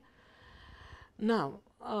 ಓಕೆ, ನಾವು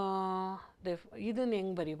ಇದನ್ನು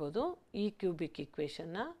ಹೆಂಗೆ ಬರಿಬೋದು? ಈ ಕ್ಯೂಬಿಕ್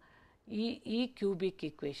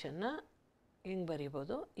ಈಕ್ವೇಷನ್ನ ಹೆಂಗೆ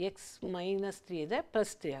ಬರಿಬೋದು? x -3 ಇದೆ,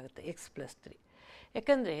 +3 ಆಗುತ್ತೆ. x + 3.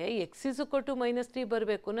 ಯಾಕಂದರೆ x = -3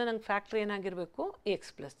 ಬರಬೇಕು ಅಂದರೆ ನಂಗೆ ಫ್ಯಾಕ್ಟ್ರ್ ಏನಾಗಿರಬೇಕು? x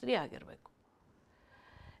 + 3 ಆಗಿರಬೇಕು.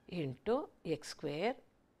 Into x²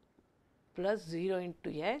 + 0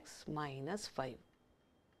 × x -5.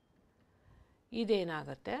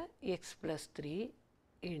 ಇದೇನಾಗುತ್ತೆ? x + 3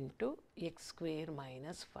 × x²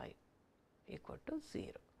 -5 =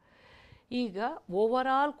 0. ಈಗ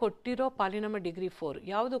ಓವರಾಲ್ ಕೊಟ್ಟಿರೋ ಪಾಲಿನಾಮಿಯಲ್ ಡಿಗ್ರಿ 4.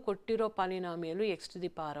 ಯಾವುದು ಕೊಟ್ಟಿರೋ ಪಾಲಿನಾಮಿಯಲು? x⁴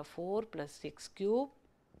 + x³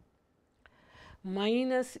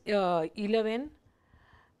 -11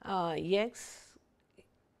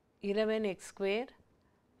 11x²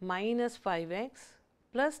 -5x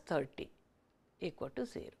 + 30 =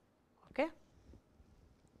 0. Okay,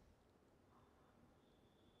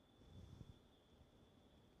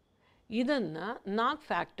 ಇದನ್ನು 4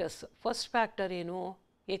 ಫ್ಯಾಕ್ಟರ್ಸ್. ಫಸ್ಟ್ ಫ್ಯಾಕ್ಟರ್ ಏನು?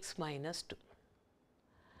 x -2.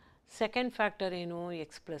 ಸೆಕೆಂಡ್ ಫ್ಯಾಕ್ಟರ್ ಏನು?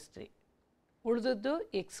 x + 3. ಉಳಿದದ್ದು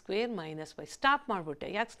x² -5. ಸ್ಟಾಪ್ ಮಾಡಿಬಿಟ್ಟೆ.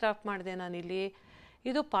 ಯಾಕೆ ಸ್ಟಾಪ್ ಮಾಡಿದೆ ನಾನಿಲ್ಲಿ?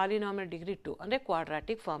 ಇದು ಪಾಲಿನಾಮಿಯಲ್ ಡಿಗ್ರಿ 2 ಅಂದರೆ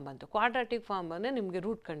ಕ್ವಾಡ್ರಾಟಿಕ್ ಫಾರ್ಮ್ ಬಂತು. ಕ್ವಾಡ್ರಾಟಿಕ್ ಫಾರ್ಮ್ ಅಂದರೆ ನಿಮಗೆ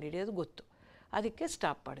ರೂಟ್ ಕಂಡುಹಿಡಿಯೋದು ಗೊತ್ತು, ಅದಕ್ಕೆ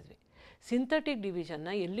ಸ್ಟಾಪ್ ಮಾಡಿದ್ವಿ. ಸಿಂಥೆಟಿಕ್ ಡಿವಿಷನ್ನ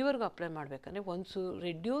ಎಲ್ಲಿವರೆಗೂ ಅಪ್ಲೈ ಮಾಡಬೇಕಂದ್ರೆ once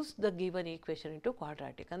reduce the given equation into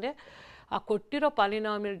quadratic. ಅಂದರೆ ಆ ಕೊಟ್ಟಿರೋ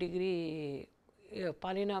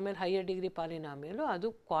ಪಾಲಿನಾಮಿಯಲ್ ಹೈಯರ್ ಡಿಗ್ರಿ ಪಾಲಿನಾಮಿಯಲು ಅದು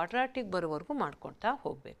ಕ್ವಾಡ್ರಾಟಿಕ್ ಬರೋವರೆಗೂ ಮಾಡ್ಕೊಳ್ತಾ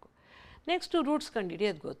ಹೋಗಬೇಕು. ನೆಕ್ಸ್ಟು ರೂಟ್ಸ್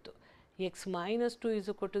ಕಂಡುಹಿಡಿಯೋದು ಗೊತ್ತು. x -2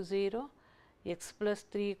 = 0, x +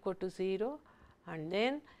 3 = 0 and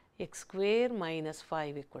then x²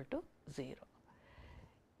 -5 = 0.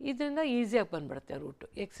 ಇದರಿಂದ ಈಸಿಯಾಗಿ ಬಂದುಬಿಡುತ್ತೆ ರೂಟು.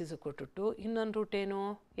 x = 2. ಇನ್ನೊಂದು ರೂಟ್ ಏನು?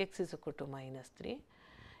 x = -3.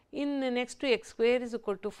 ಇನ್ನು ನೆಕ್ಸ್ಟು x²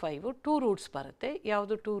 = 5. 2 ರೂಟ್ಸ್ ಬರುತ್ತೆ.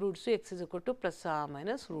 ಯಾವುದು 2 ರೂಟ್ಸು? x =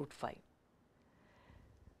 ±√5.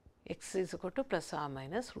 x =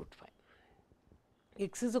 ±√5.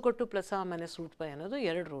 x = ±√5 ಅನ್ನೋದು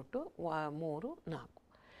 2 ರೂಟು, 3 4.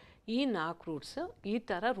 ಈ 4 ರೂಟ್ಸ್, ಈ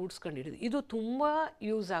ಥರ ರೂಟ್ಸ್ ಕಂಡುಹಿಡಿದು ಇದು ತುಂಬ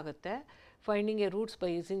ಯೂಸ್ ಆಗುತ್ತೆ. Finding A roots by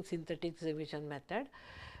using synthetic division method.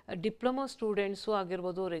 Diploma students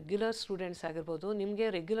ಆಗಿರ್ಬೋದು, ರೆಗ್ಯುಲರ್ ಸ್ಟೂಡೆಂಟ್ಸ್ ಆಗಿರ್ಬೋದು. ನಿಮಗೆ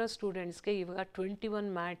ರೆಗ್ಯುಲರ್ ಸ್ಟೂಡೆಂಟ್ಸ್ಗೆ ಇವಾಗ 21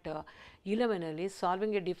 mat 11ಅಲ್ಲಿ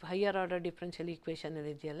solving A higher order differential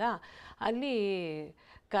ಈಕ್ವೇಷನಲ್ಲಿ ಇದೆಯಲ್ಲ, ಅಲ್ಲಿ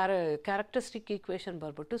ಕ್ಯಾರೆಕ್ಟರಿಸ್ಟಿಕ್ ಈಕ್ವೇಷನ್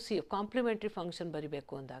ಬರ್ಬಿಟ್ಟು ಕಾಂಪ್ಲಿಮೆಂಟ್ರಿ ಫಂಕ್ಷನ್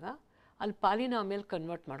ಬರಿಬೇಕು ಅಂದಾಗ ಅಲ್ಲಿ ಪಾಲಿನಾಮಿಯಲ್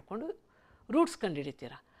ಕನ್ವರ್ಟ್ ಮಾಡಿಕೊಂಡು ರೂಟ್ಸ್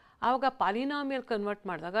ಕಂಡುಹಿಡಿತೀರ. ಆವಾಗ ಪಾಲಿನಾಮಿಯಲ್ ಕನ್ವರ್ಟ್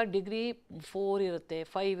ಮಾಡಿದಾಗ ಡಿಗ್ರಿ 4 ಇರುತ್ತೆ,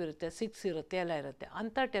 5 ಇರುತ್ತೆ, 6 ಇರುತ್ತೆ, ಎಲ್ಲ ಇರುತ್ತೆ.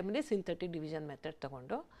 ಅಂಥ ಟೈಮಲ್ಲಿ ಸಿಂಥೆಟಿಕ್ ಡಿವಿಷನ್ ಮೆಥಡ್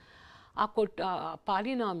ತೊಗೊಂಡು ಆ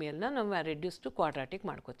ಪಾಲಿನಾಮಿಯಲ್ನ ನಾವು ರೆಡ್ಯೂಸ್ ಟು ಕ್ವಾಡ್ರಾಟಿಕ್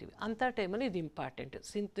ಮಾಡ್ಕೋತೀವಿ. ಅಂಥ ಟೈಮಲ್ಲಿ ಇದು ಇಂಪಾರ್ಟೆಂಟ್.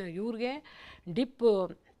 ಇವ್ರಿಗೆ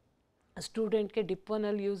ಸ್ಟೂಡೆಂಟ್ಗೆ ಡಿಪ್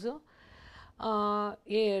 1ಅಲ್ಲಿ ಯೂಸು,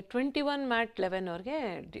 21 ಮ್ಯಾಟ್ 11 ಅವ್ರಿಗೆ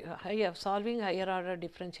ಸಾಲ್ವಿಂಗ್ ಹೈಯರ್ ಆರ್ಡರ್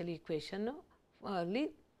ಡಿಫ್ರೆನ್ಷಿಯಲ್ ಈಕ್ವೇಷನ್ನು ಅಲ್ಲಿ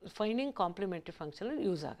ಫೈಂಡಿಂಗ್ ಕಾಂಪ್ಲಿಮೆಂಟ್ರಿ ಫಂಕ್ಷನಲ್ಲಿ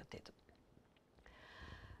ಯೂಸ್ ಆಗುತ್ತೆ ಇದು.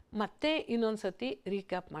 ಮತ್ತೆ ಇನ್ನೊಂದು ಸತಿ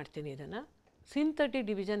ರೀಕ್ಯಾಪ್ ಮಾಡ್ತೀನಿ ಇದನ್ನು. ಸಿಂಥೆಟಿಕ್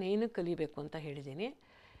ಡಿವಿಷನ್ ಏನು ಕಲಿಬೇಕು ಅಂತ ಹೇಳಿದ್ದೀನಿ.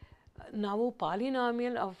 ನಾವು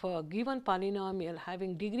polynomial of given polynomial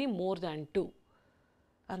having degree more than 2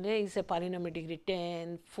 ಅಂದರೆ is A polynomial degree 10,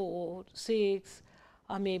 4,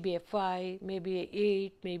 6 may be 5, may be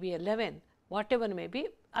 8, may be 11, what ever may be.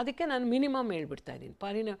 ಅದಕ್ಕೆ ನಾನು ಮಿನಿಮಮ್ ಹೇಳ್ಬಿಡ್ತಾ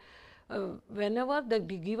ಇದ್ದೀನಿ. When ever the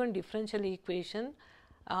given differential equation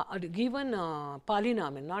given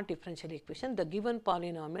polynomial, not differential equation, the given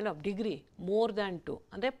polynomial of degree more than 2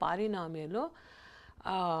 ಅಂದರೆ ಪಾಲಿನಾಮಿಯಲು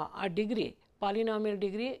ಆ degree polynomial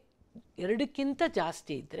degree 2ಕ್ಕಿಂತ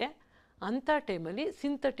ಜಾಸ್ತಿ ಇದ್ದರೆ ಅಂಥ ಟೈಮಲ್ಲಿ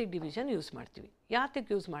synthetic division use ಮಾಡ್ತೀವಿ.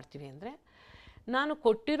 ಯಾತಕ್ಕೆ ಯೂಸ್ ಮಾಡ್ತೀವಿ ಅಂದರೆ, ನಾನು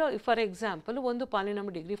ಕೊಟ್ಟಿರೋ ಫಾರ್ ಎಕ್ಸಾಂಪಲ್ ಒಂದು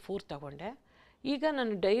ಪಾಲಿನಾಮಿಯಲ್ ಡಿಗ್ರಿ 4 ತಗೊಂಡೆ. ಈಗ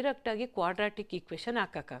ನಾನು ಡೈರೆಕ್ಟಾಗಿ ಕ್ವಾಡ್ರಾಟಿಕ್ ಈಕ್ವೇಷನ್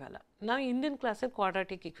ಹಾಕೋಕ್ಕಾಗಲ್ಲ. ನಾವು ಹಿಂದಿನ ಕ್ಲಾಸಲ್ಲಿ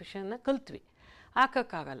ಕ್ವಾಡ್ರಾಟಿಕ್ ಈಕ್ವೇಷನ್ನ ಕಲ್ತ್ವಿ,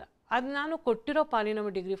 ಹಾಕೋಕ್ಕಾಗಲ್ಲ. ಅದು ನಾನು ಕೊಟ್ಟಿರೋ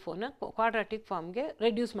ಪಾಲಿನಾಮಿಯಲ್ ಡಿಗ್ರಿ 4ನ ಕ್ವಾಡ್ರಾಟಿಕ್ ಫಾರ್ಮ್ಗೆ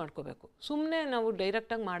ರೆಡ್ಯೂಸ್ ಮಾಡ್ಕೋಬೇಕು. ಸುಮ್ಮನೆ ನಾವು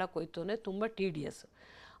ಡೈರೆಕ್ಟಾಗಿ ಮಾಡೋಕ್ಕೋಯ್ತು ಅಂದರೆ ತುಂಬ ಟಿಡಿಯಸ್.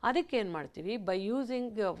 ಅದಕ್ಕೆ ಏನು ಮಾಡ್ತೀವಿ, ಬೈ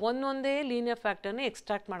ಯೂಸಿಂಗ್ ಒಂದೊಂದೇ ಲೀನಿಯರ್ ಫ್ಯಾಕ್ಟರ್ನ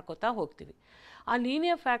ಎಕ್ಸ್ಟ್ರಾಕ್ಟ್ ಮಾಡ್ಕೋತಾ ಹೋಗ್ತೀವಿ. ಆ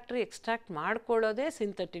linear factory extract ಮಾಡ್ಕೊಳ್ಳೋದೇ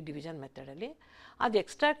synthetic division ಮೆಥಡಲ್ಲಿ. ಅದು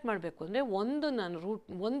ಎಕ್ಸ್ಟ್ರಾಕ್ಟ್ ಮಾಡಬೇಕು ಅಂದರೆ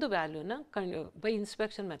ಒಂದು ವ್ಯಾಲ್ಯೂನ ಬೈ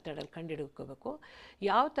ಇನ್ಸ್ಪೆಕ್ಷನ್ ಮೆಥಡಲ್ಲಿ ಕಂಡುಹಿಡ್ಕೋಬೇಕು.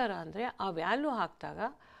 ಯಾವ ಥರ ಅಂದರೆ, ಆ ವ್ಯಾಲ್ಯೂ ಹಾಕಿದಾಗ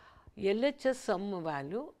LHS ಸಮ್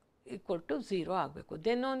ವ್ಯಾಲ್ಯೂ ಕೊಟ್ಟು 0 ಆಗಬೇಕು.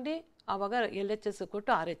 ದೆನ್ ಓನ್ಲಿ ಆವಾಗ LHS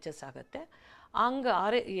ಕೊಟ್ಟು RHS ಆಗುತ್ತೆ. ಹಂಗೆ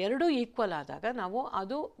ಎರಡೂ ಈಕ್ವಲ್ ಆದಾಗ ನಾವು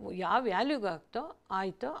ಅದು ಯಾವ ವ್ಯಾಲ್ಯೂಗೆ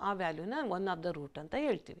ಆಯಿತೋ ಆ ವ್ಯಾಲ್ಯೂನ ಒನ್ ಆಫ್ ದ ರೂಟ್ ಅಂತ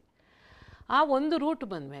ಹೇಳ್ತೀವಿ. ಆ ಒಂದು ರೂಟ್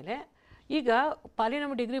ಬಂದಮೇಲೆ ಈಗ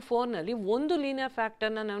ಪಾಲಿನಾಮಿಯಲ್ ಡಿಗ್ರಿ 4ನಲ್ಲಿ ಒಂದು ಲೀನಿಯರ್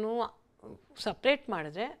ಫ್ಯಾಕ್ಟರ್ನ ನಾನು ಸಪ್ರೇಟ್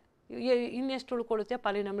ಮಾಡಿದ್ರೆ ಇನ್ನೆಷ್ಟು ಉಳ್ಕೊಳ್ಳುತ್ತೆ,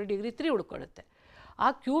 ಪಾಲಿನಾಮಿಯಲ್ ಡಿಗ್ರಿ 3 ಉಳ್ಕೊಳ್ಳುತ್ತೆ. ಆ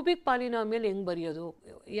ಕ್ಯೂಬಿಕ್ ಪಾಲಿನಾಮಿಯಲ್ ಹೆಂಗೆ ಬರೆಯೋದು,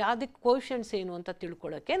 ಯಾವುದಕ್ಕೆ ಕೋಷಂಟ್ಸ್ ಏನು ಅಂತ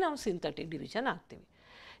ತಿಳ್ಕೊಳ್ಳೋಕ್ಕೆ ನಾವು ಸಿಂಥೆಟಿಕ್ ಡಿವಿಷನ್ ಹಾಕ್ತೀವಿ.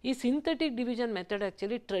 ಈ synthetic division method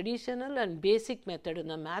actually traditional and basic method.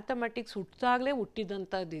 ನಮ್ಮ ಮ್ಯಾಥಮೆಟಿಕ್ಸ್ ಹುಟ್ಟಿದಾಗಲೇ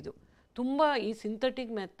ಹುಟ್ಟಿದಂಥದ್ದು ಇದು. ತುಂಬ ಈ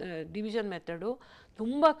ಸಿಂಥೆಟಿಕ್ ಡಿವಿಷನ್ ಮೆಥಡು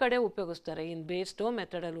ತುಂಬ ಕಡೆ ಉಪಯೋಗಿಸ್ತಾರೆ. ಇನ್ನು ಬೇಸ್ಟೋ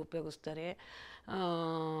ಮೆಥಡಲ್ಲಿ ಉಪಯೋಗಿಸ್ತಾರೆ,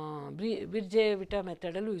 ವಿರ್ಜೆವಿಟ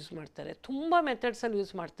ಮೆಥಡಲ್ಲೂ ಯೂಸ್ ಮಾಡ್ತಾರೆ, ತುಂಬ ಮೆಥಡ್ಸಲ್ಲಿ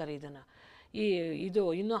ಯೂಸ್ ಮಾಡ್ತಾರೆ ಇದನ್ನು. ಇದು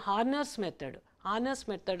ಇನ್ನು ಹಾರ್ನರ್ಸ್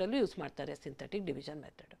ಮೆಥಡಲ್ಲೂ ಯೂಸ್ ಮಾಡ್ತಾರೆ ಸಿಂಥೆಟಿಕ್ ಡಿವಿಷನ್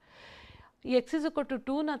ಮೆಥಡ್. ಈ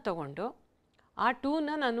x=2ನ ತಗೊಂಡು ಆ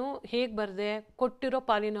 2ನ ನಾನು ಹೇಗೆ ಬರೆದೆ, ಕೊಟ್ಟಿರೋ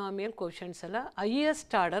ಪಾಲಿನಾಮಿಯಲ್ ಕೋಷಂಟ್ಸ್ ಎಲ್ಲ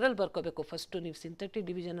ಹೈಯೆಸ್ಟ್ ಆರ್ಡರಲ್ಲಿ ಬರ್ಕೋಬೇಕು. ಫಸ್ಟು ನೀವು ಸಿಂಥೆಟಿಕ್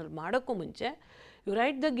ಡಿವಿಷನಲ್ಲಿ ಮಾಡೋಕ್ಕೂ ಮುಂಚೆ you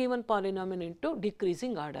right the given polynomial into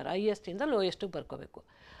decreasing order, ಹೈಯೆಸ್ಟಿಂದ ಲೋಯೆಸ್ಟಿಗೆ ಬರ್ಕೋಬೇಕು.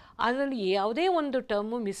 ಅದರಲ್ಲಿ ಯಾವುದೇ ಒಂದು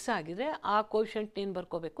ಟರ್ಮು ಮಿಸ್ ಆಗಿದರೆ ಆ ಕೋಷಂಟ್ ಏನು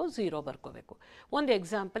ಬರ್ಕೋಬೇಕು, 0 ಬರ್ಕೋಬೇಕು. ಒಂದು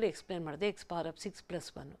ಎಕ್ಸಾಂಪಲ್ ಎಕ್ಸ್ಪ್ಲೇನ್ ಮಾಡಿದೆ,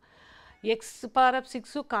 x⁻6+1.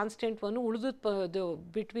 x⁻6 ಕಾನ್ಸ್ಟೆಂಟ್ 1, ಉಳಿದು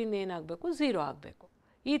ಬಿಟ್ವೀನ್ ಏನಾಗಬೇಕು, 0 ಆಗಬೇಕು.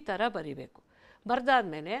 ಈ ಥರ ಬರಿಬೇಕು.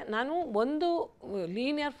 ಬರೆದಾದ್ಮೇಲೆ ನಾನು ಒಂದು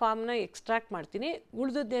ಲೀನಿಯರ್ ಫಾರ್ಮ್ನ ಎಕ್ಸ್ಟ್ರಾಕ್ಟ್ ಮಾಡ್ತೀನಿ.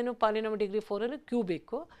 ಉಳಿದದ್ದೇನು ಪಾಲಿನಾಮಿಯಲ್ ಡಿಗ್ರಿ 4ಅಲ್ಲಿ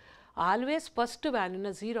ಕ್ಯೂಬಿಕ್ಕು. ಆಲ್ವೇಸ್ ಫಸ್ಟ್ ವ್ಯಾಲ್ಯೂನ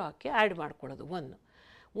 0 ಹಾಕಿ ಆ್ಯಡ್ ಮಾಡ್ಕೊಳ್ಳೋದು. 1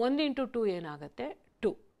 × 2 ಏನಾಗುತ್ತೆ,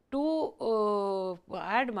 2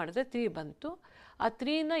 ಆ್ಯಡ್ ಮಾಡಿದ್ರೆ 3 ಬಂತು. ಆ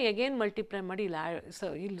 3ನ ಎಗೇನ್ ಮಲ್ಟಿಪ್ಲೈ ಮಾಡಿ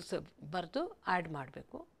ಇಲ್ಲಿ ಬರೆದು ಆ್ಯಡ್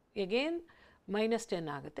ಮಾಡಬೇಕು. ಎಗೇನ್ -10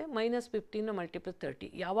 ಆಗುತ್ತೆ. -15 ಮಲ್ಟಿಪ್ಲೈ 30.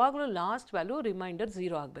 ಯಾವಾಗಲೂ ಲಾಸ್ಟ್ ವ್ಯಾಲ್ಯೂ ರಿಮೈಂಡರ್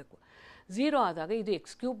 0 ಆಗಬೇಕು. 0 ಆದಾಗ ಇದು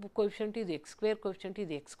x³ ಕೋಷಂಟ್, ಇದು x² ಕೋಷಂಟ್,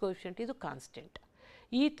 ಇದು x ಕೋಷಂಟ್, ಇದು ಕಾನ್ಸ್ಟೆಂಟ್.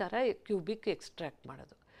 ಈ ಥರ ಕ್ಯೂಬಿಕ್ ಎಕ್ಸ್ಟ್ರಾಕ್ಟ್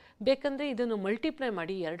ಮಾಡೋದು. ಬೇಕಂದರೆ ಇದನ್ನು ಮಲ್ಟಿಪ್ಲೈ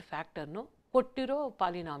ಮಾಡಿ 2 ಫ್ಯಾಕ್ಟರ್ನು ಕೊಟ್ಟಿರೋ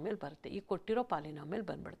ಪಾಲಿನಾಮಿಯಲ್ ಬರುತ್ತೆ. ಈ ಕೊಟ್ಟಿರೋ ಪಾಲಿನಾಮಿಯಲ್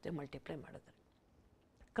ಬಂದ್ಬಿಡುತ್ತೆ ಮಲ್ಟಿಪ್ಲೈ ಮಾಡಿದ್ರೆ.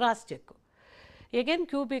 Cross cheque. ಎಗೇನ್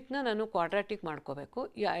ಕ್ಯೂಬಿಕ್ನ ನಾನು ಕ್ವಾಡ್ರಾಟಿಕ್ ಮಾಡ್ಕೋಬೇಕು.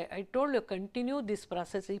 I told you continue this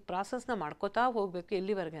process. ಈ ಪ್ರಾಸೆಸ್ನ ಮಾಡ್ಕೋತಾ ಹೋಗಬೇಕು.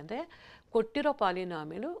 ಎಲ್ಲಿವರೆಗೆ ಅಂದರೆ ಕೊಟ್ಟಿರೋ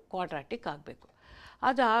ಪಾಲಿನಾಮಿಯಲು ಕ್ವಾಡ್ರಾಟಿಕ್ ಆಗಬೇಕು.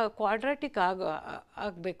 ಅದು ಕ್ವಾಡ್ರಾಟಿಕ್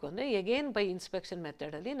ಆಗಬೇಕು ಅಂದರೆ ಎಗೇನ್ ಬೈ ಇನ್ಸ್ಪೆಕ್ಷನ್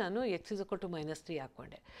ಮೆಥಡಲ್ಲಿ ನಾನು x=−3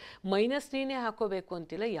 ಹಾಕ್ಕೊಂಡೆ. -3ನೇ ಹಾಕೋಬೇಕು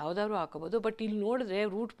ಅಂತಿಲ್ಲ, ಯಾವುದಾದ್ರೂ ಹಾಕೋಬೋದು. ಬಟ್ ಇಲ್ಲಿ ನೋಡಿದ್ರೆ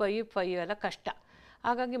 √5 ಎಲ್ಲ ಕಷ್ಟ.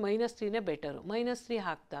 ಹಾಗಾಗಿ -3ನೇ ಬೆಟರು. -3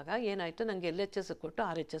 ಹಾಕಿದಾಗ ಏನಾಯಿತು, ನನಗೆ LHS ಕೊಟ್ಟು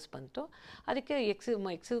RHS ಬಂತು. ಅದಕ್ಕೆ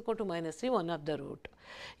x=−3 one of the root.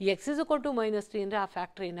 x=−3 ಅಂದರೆ ಆ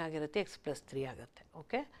ಫ್ಯಾಕ್ಟ್ರ್ ಏನಾಗಿರುತ್ತೆ, x+3 ಆಗುತ್ತೆ.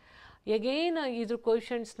 ಓಕೆ, ಎಗೇನ್ ಇದ್ರ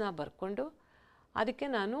ಕೋಷಂಟ್ಸ್ನ ಬರ್ಕೊಂಡು ಅದಕ್ಕೆ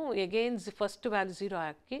ನಾನು ಎಗೇನ್ ಫಸ್ಟ್ ವ್ಯಾಲ್ಯೂ 0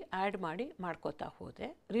 ಹಾಕಿ ಆ್ಯಡ್ ಮಾಡಿ ಮಾಡ್ಕೋತಾ ಹೋದೆ.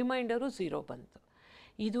 ರಿಮೈಂಡರು 0 ಬಂತು.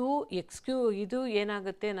 ಇದು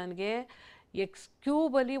ಏನಾಗುತ್ತೆ, ನನಗೆ x³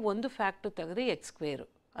 ಒಂದು ಫ್ಯಾಕ್ಟ್ರ್ ತೆಗೆದ್ರೆ x²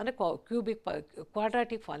 ಅಂದರೆ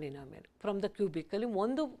ಕ್ವಾಡ್ರಾಟಿಕ್ ಪಾಲಿನಾಮಿಯಲ್. ಫ್ರಮ್ ದ ಕ್ಯೂಬಿಕಲ್ಲಿ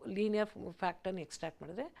ಒಂದು ಲೀನಿಯರ್ ಫ್ಯಾಕ್ಟರ್ನ ಎಕ್ಸ್ಟ್ರಾಕ್ಟ್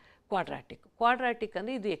ಮಾಡಿದ್ರೆ ಕ್ವಾಡ್ರಾಟಿಕ್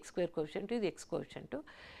ಅಂದರೆ ಇದು x² ಕೋಷಂಟು, ಇದು x ಕೋಷಂಟು,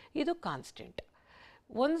 ಇದು ಕಾನ್ಸ್ಟೆಂಟ್.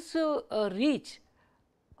 ಒನ್ಸ್ ರೀಚ್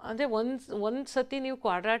ಅಂದರೆ ಒಂದು ಸತಿ ನೀವು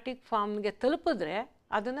ಕ್ವಾಡ್ರಾಟಿಕ್ ಫಾರ್ಮ್ಗೆ ತಲುಪಿದ್ರೆ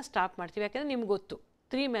ಅದನ್ನು ಸ್ಟಾಪ್ ಮಾಡ್ತೀವಿ. ಯಾಕೆಂದರೆ ನಿಮ್ಗೆ ಗೊತ್ತು,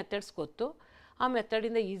 3 ಮೆಥಡ್ಸ್ ಗೊತ್ತು, ಆ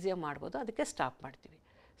ಮೆಥಡಿಂದ ಈಸಿಯಾಗಿ ಮಾಡ್ಬೋದು. ಅದಕ್ಕೆ ಸ್ಟಾಪ್ ಮಾಡ್ತೀವಿ.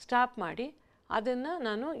 ಸ್ಟಾಪ್ ಮಾಡಿ ಅದನ್ನು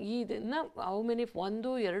ನಾನು ಇದನ್ನು ಮೆನಿ 1,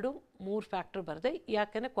 2, 3 ಫ್ಯಾಕ್ಟ್ರ್ ಬರದೆ.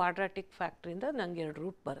 ಯಾಕೆಂದರೆ ಕ್ವಾಡ್ರಾಟಿಕ್ ಫ್ಯಾಕ್ಟ್ರಿಂದ ನನಗೆ 2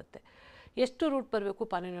 ರೂಟ್ ಬರುತ್ತೆ. ಎಷ್ಟು ರೂಟ್ ಬರಬೇಕು,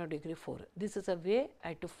 polynomial degree 4. This is a way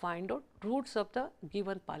I to find out roots of the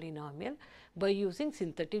given polynomial by using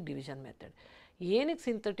synthetic division method. ಏನಕ್ಕೆ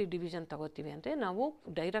ಸಿಂಥೆಟಿಕ್ ಡಿವಿಷನ್ ತಗೋತೀವಿ ಅಂದರೆ, ನಾವು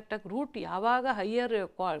ಡೈರೆಕ್ಟಾಗಿ ರೂಟ್ ಯಾವಾಗ ಹೈಯರ್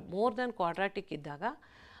ಮೋರ್ ದ್ಯಾನ್ ಕ್ವಾಡ್ರಾಟಿಕ್ ಇದ್ದಾಗ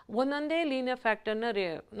ಒಂದೊಂದೇ ಲೀನಿಯರ್ ಫ್ಯಾಕ್ಟರ್ನ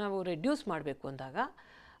ನಾವು ರೆಡ್ಯೂಸ್ ಮಾಡಬೇಕು ಅಂದಾಗ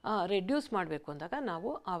ನಾವು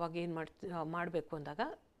ಆವಾಗ ಏನು ಮಾಡಬೇಕು ಅಂದಾಗ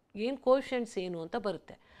ಏನು ಕೋಷಂಟ್ಸ್ ಏನು ಅಂತ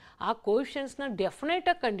ಬರುತ್ತೆ. ಆ ಕೋಷಂಟ್ಸ್ನ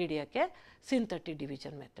ಡೆಫಿನೆಟಾಗಿ ಕಂಡುಹಿಡಿಯೋಕ್ಕೆ ಸಿಂಥೆಟಿಕ್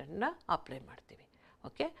ಡಿವಿಷನ್ ಮೆಥಡನ್ನ ಅಪ್ಲೈ ಮಾಡ್ತೀವಿ.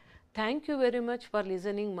 Okay, thank you very much for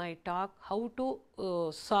listening my talk how to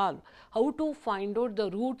how to find out the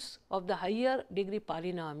roots of the higher degree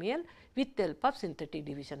polynomial with the help of synthetic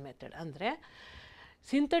division method. ಅಂದರೆ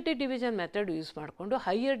synthetic division method use ಮಾಡಿಕೊಂಡು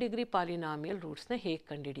higher degree polynomial ರೂಟ್ಸ್ನ ಹೇಗೆ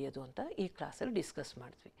ಕಂಡುಹಿಡಿಯೋದು ಅಂತ ಈ ಕ್ಲಾಸಲ್ಲಿ discuss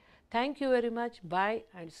ಮಾಡಿದ್ವಿ. Thank you very much. Boy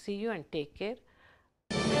and C you and take care.